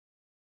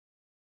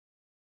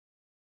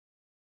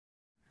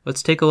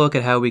Let's take a look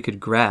at how we could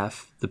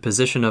graph the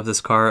position of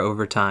this car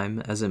over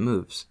time as it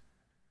moves.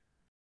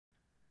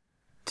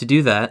 To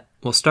do that,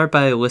 we'll start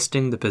by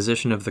listing the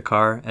position of the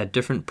car at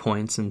different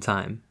points in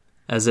time,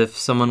 as if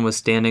someone was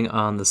standing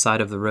on the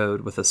side of the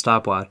road with a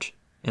stopwatch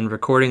and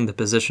recording the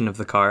position of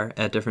the car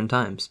at different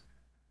times.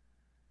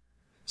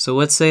 So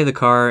let's say the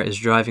car is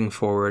driving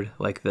forward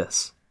like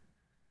this.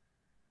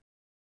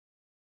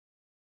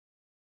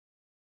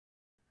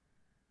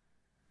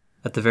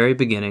 At the very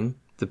beginning,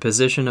 the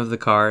position of the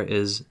car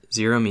is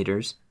 0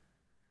 meters,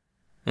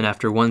 and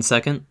after 1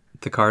 second,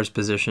 the car's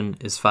position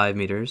is 5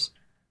 meters.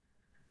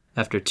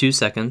 After 2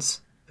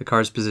 seconds, the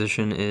car's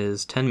position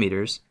is 10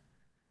 meters,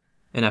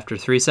 and after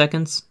 3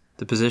 seconds,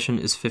 the position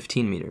is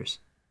 15 meters.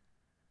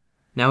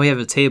 Now we have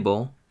a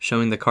table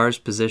showing the car's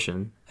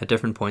position at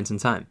different points in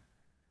time.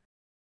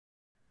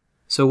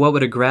 So what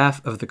would a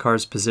graph of the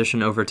car's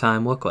position over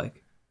time look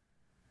like?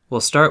 We'll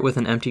start with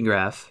an empty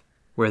graph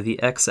where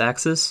the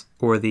x-axis,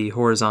 or the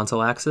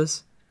horizontal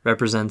axis,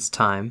 represents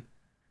time,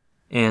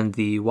 and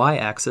the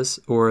y-axis,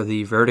 or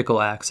the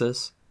vertical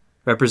axis,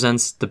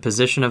 represents the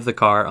position of the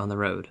car on the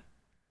road.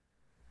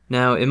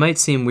 Now, it might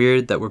seem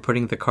weird that we're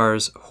putting the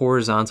car's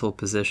horizontal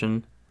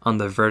position on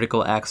the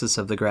vertical axis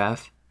of the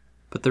graph,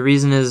 but the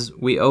reason is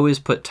we always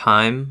put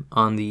time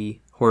on the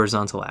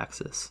horizontal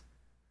axis.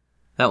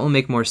 That will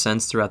make more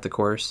sense throughout the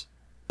course,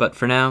 but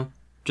for now,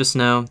 just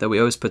know that we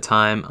always put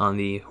time on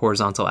the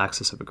horizontal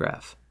axis of a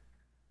graph.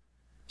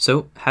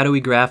 So, how do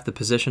we graph the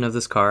position of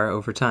this car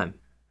over time?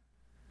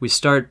 We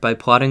start by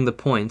plotting the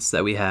points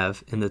that we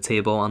have in the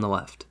table on the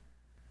left.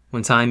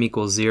 When time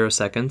equals 0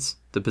 seconds,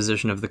 the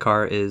position of the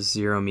car is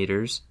 0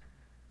 meters,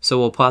 so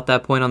we'll plot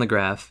that point on the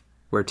graph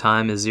where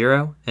time is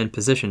 0 and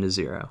position is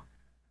 0.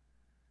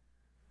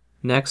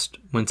 Next,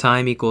 when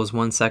time equals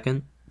 1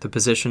 second, the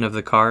position of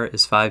the car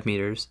is 5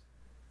 meters,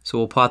 so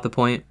we'll plot the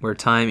point where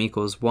time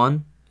equals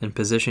 1 and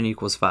position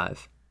equals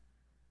 5.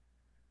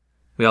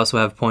 We also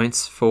have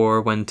points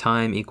for when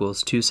time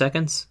equals 2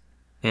 seconds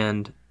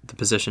and the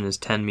position is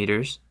 10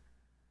 meters,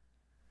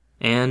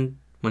 and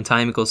when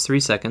time equals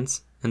 3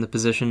 seconds and the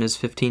position is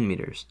 15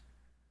 meters.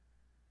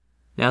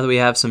 Now that we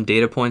have some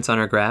data points on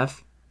our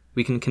graph,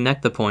 we can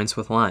connect the points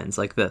with lines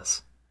like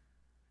this.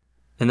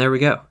 And there we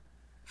go.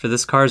 For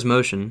this car's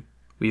motion,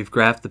 we've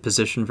graphed the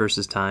position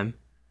versus time,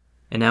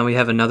 and now we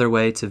have another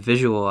way to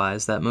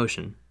visualize that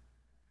motion.